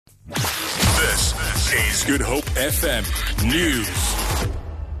This is Good Hope FM News.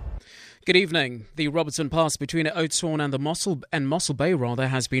 Good evening. The Robertson Pass between Oudtshoorn and Mossel Bay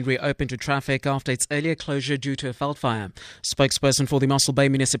has been reopened to traffic after its earlier closure due to a veld fire. Spokesperson for the Mossel Bay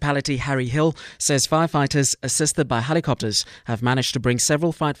municipality, Harry Hill, says firefighters assisted by helicopters have managed to bring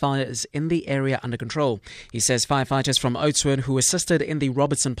several fight fires in the area under control. He says firefighters from Oudtshoorn who assisted in the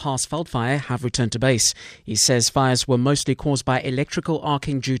Robertson Pass veld fire have returned to base. He says fires were mostly caused by electrical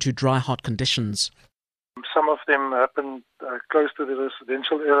arcing due to dry hot conditions. Some of them happened close to the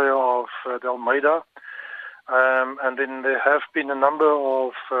residential area of Almeida, and then there have been a number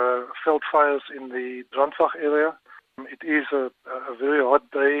of veld fires in the Brandwag area. It is a very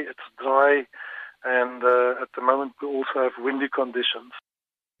hot day, it's dry, and at the moment we also have windy conditions.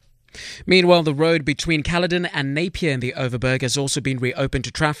 Meanwhile, the road between Caledon and Napier in the Overberg has also been reopened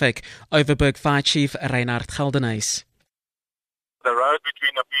to traffic. Overberg Fire Chief Reinhard Geldenhuys. The road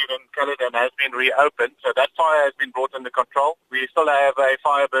between Napier and Caledon has been reopened, so that fire has been brought under control. We still have a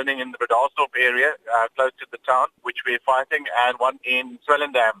fire burning in the Robertson area, close to the town, which we're fighting, and one in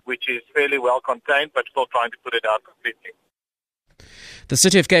Swellendam, which is fairly well contained, but still trying to put it out completely. The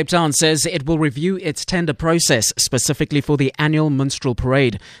City of Cape Town says it will review its tender process, specifically for the annual Minstrel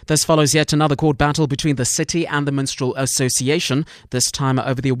Parade. This follows yet another court battle between the city and the Minstrel Association, this time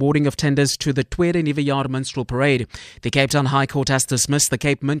over the awarding of tenders to the Tweede Nuwe Jaar Minstrel Parade. The Cape Town High Court has dismissed the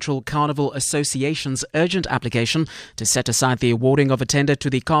Cape Minstrel Carnival Association's urgent application to set aside the awarding of a tender to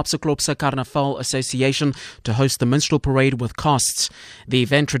the Kaapse Klopse Carnaval Association to host the Minstrel Parade with costs. The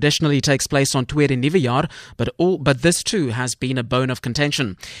event traditionally takes place on Tweede Nuwe Jaar, but this too has been a bone of contention.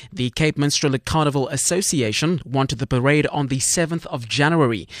 The Cape Minstrel Carnival Association wanted the parade on the 7th of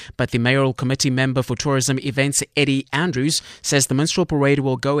January, but the Mayoral Committee member for Tourism Events, Eddie Andrews, says the Minstrel Parade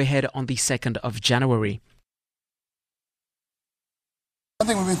will go ahead on the 2nd of January. I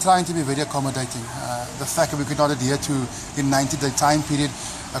think we've been trying to be very accommodating. The fact that we could not adhere to the 90-day time period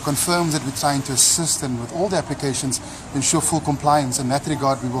confirms that we're trying to assist and with all the applications ensure full compliance. In that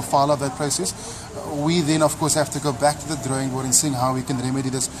regard, we will follow that process. We then, of course, have to go back to the drawing board and see how we can remedy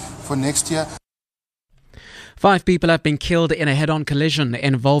this for next year. 5 people have been killed in a head-on collision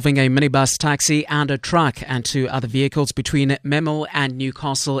involving a minibus taxi and a truck and 2 other vehicles between Memel and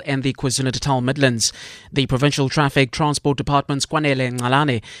Newcastle in the KwaZulu-Natal Midlands. The Provincial Traffic Transport Department's Kwanele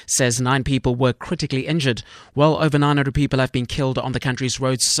Ngalane says 9 people were critically injured. Well over 900 people have been killed on the country's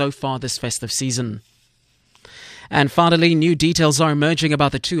roads so far this festive season. And finally, new details are emerging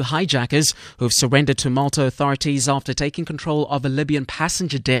about the 2 hijackers who've surrendered to Malta authorities after taking control of a Libyan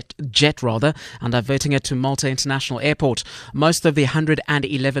passenger jet and diverting it to Malta International Airport. Most of the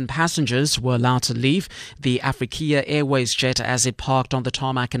 111 passengers were allowed to leave the Africa Airways jet as it parked on the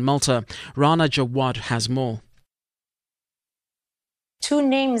tarmac in Malta. Rana Jawad has more. 2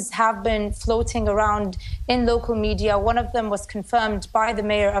 names have been floating around in local media. One of them was confirmed by the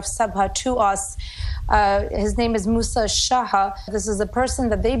mayor of Sabha to us. His name is Musa Shaha. This is a person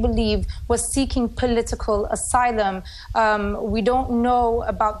that they believe was seeking political asylum. We don't know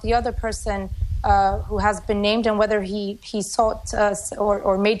about the other person who has been named and whether he sought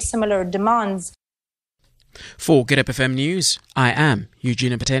or made similar demands. For Good Hope FM News, I am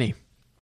Eugene Pateni.